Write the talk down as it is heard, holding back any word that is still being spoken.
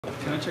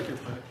check your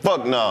phone.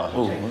 Fuck no.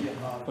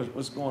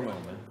 What's going on,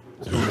 man?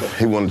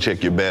 He want to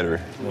check your battery.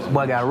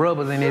 Boy got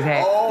rubbers in his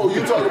hat. Oh,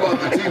 you talking about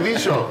the TV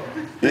show?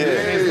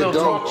 His little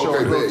talk show,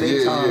 little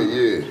daytime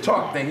yeah.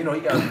 talk thing. You know, he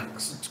got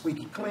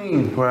squeaky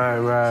clean.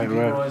 Right. You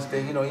know,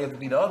 instead, you know, he has to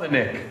be the other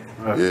Nick.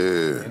 Yeah.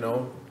 You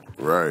know,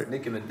 Right.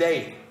 Nick in the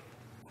day.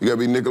 You gotta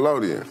be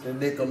Nickelodeon. The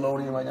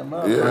Nickelodeon like that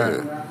mother.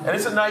 Yeah. And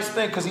it's a nice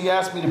thing because he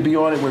asked me to be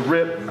on it with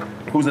Rip,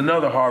 who's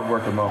another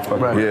hard-working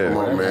motherfucker. Right. Yeah. Come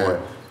on, man.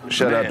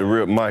 Shout out to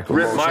Rip Michaels.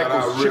 Rip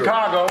Michaels, Rip.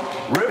 Chicago.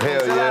 Rip Hell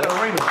sells out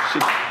yeah. arena.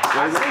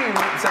 I seen him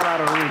sell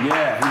out arena.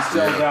 Yeah, he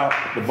sells out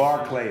the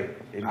Barclay.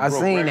 in I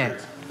Brook seen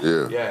Records.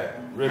 Yeah. Yeah,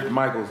 Rip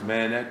Michaels,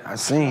 man. I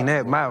seen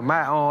that. My own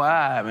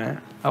eye,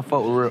 man. I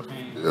fuck with Rip.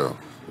 Yeah.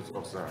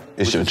 Oh, sorry.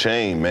 It's your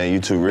chain, man. You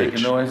too rich.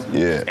 Making noise?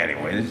 Yeah.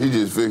 Anyway. He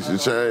just fixed the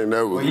chain.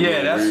 That was.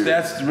 Yeah,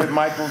 that's Rip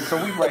Michaels. So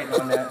we waiting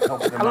on that.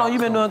 How long you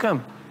been doing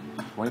comedy?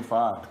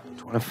 25.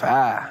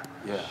 25.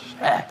 Yeah.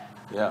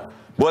 Yeah.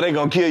 Boy, they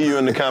gonna kill you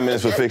in the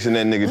comments for fixing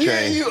that nigga Yeah,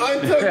 chain. you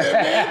untucked that,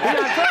 man.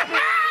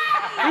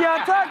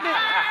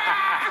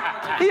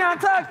 He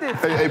untucked it.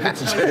 Hey, put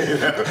the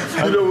chain out.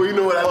 You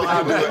know what I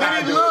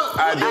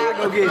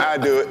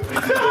do it.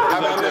 How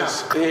about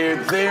this?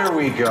 There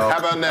we go. How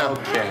about now?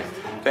 Okay.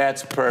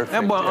 That's perfect.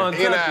 That boy untucked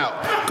In or it.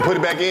 out. Put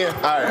it back in?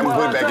 All right, I'm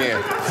gonna put it back in.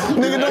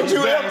 Nigga, don't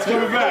you ever. It's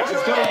coming back.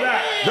 It's coming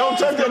back. Don't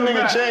tuck that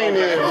nigga chain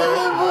in,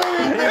 bro.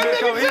 He's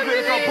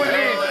gonna put it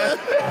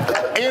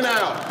In or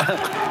out. in.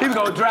 He's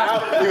gonna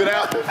drop it. Leave it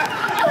out.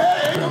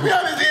 Hey, gonna be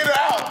honest, in or out.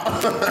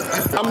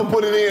 I'm gonna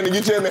put it in and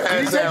you tell me how it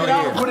You take sound it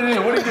out and here. put it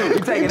in. What do you do? You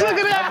take it out. I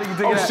think you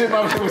take it out. Shit,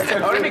 my shit was Oh,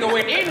 that nigga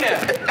went in there.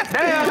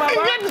 Damn, my boy.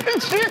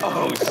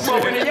 Boy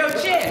went in your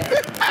chest.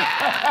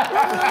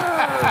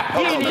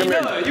 Hold on, come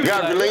here. You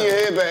gotta lean your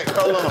head back.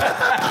 Hold on.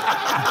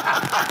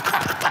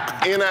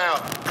 In or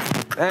out.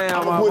 Damn,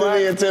 I'm my gonna put boy.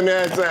 it in and tell me how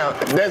it sound.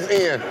 That's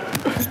in.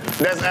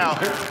 That's out.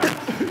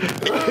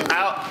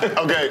 Out.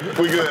 Okay,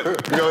 we good.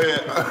 Go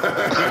ahead.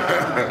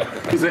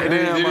 He said,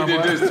 then he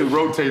did this too,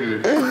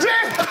 rotated it.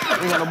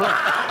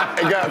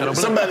 Hey, God,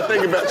 somebody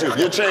think about you.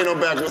 Your chain on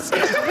backwards.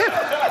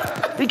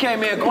 He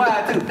came in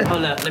quiet too.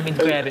 Hold up, let me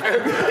grab it.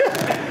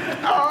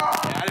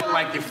 I didn't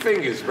like your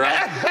fingers, bro.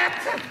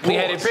 We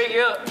had it pick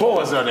you up.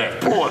 Pause on that.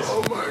 Pause.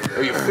 Oh my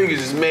God. Your fingers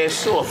is mad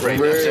soft right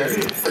now,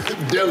 Man, son.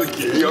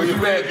 delicate. Yo, you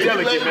mad He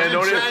delicate, let man. the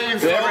Don't chain ever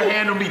flow.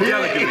 handle me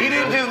delicately. He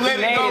didn't just let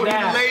it go. He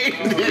laid it.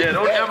 Yeah,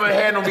 don't ever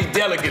handle me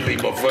delicately,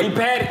 He motherfucker.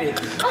 patted it.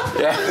 He smoothed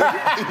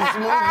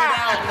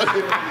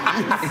it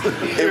out.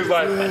 He was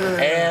like,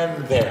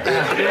 and there.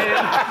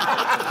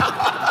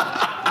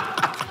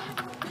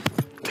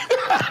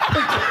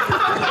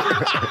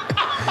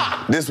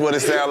 This what it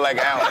sound like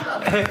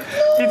out.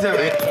 He told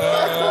me.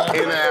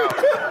 In and out.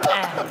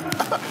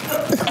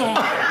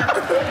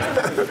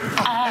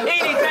 He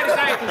didn't say the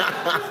same.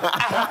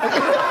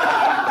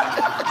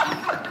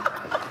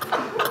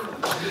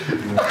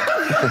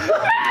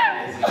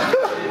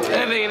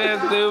 That nigga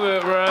that's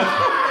stupid, bro.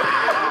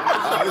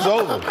 It's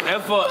over.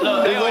 That fucked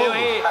up. They on your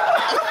head.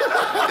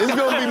 It's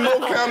gonna be more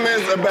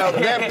comments about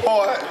that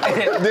part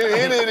than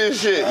any of this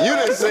shit. You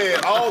done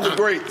said all the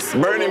greats.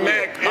 Bernie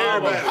Mac,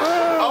 everybody.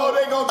 Oh,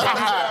 they gonna talk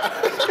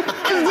about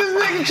is this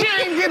nigga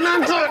chain getting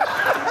untucked?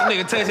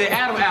 Nigga tasted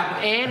Adam apple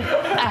and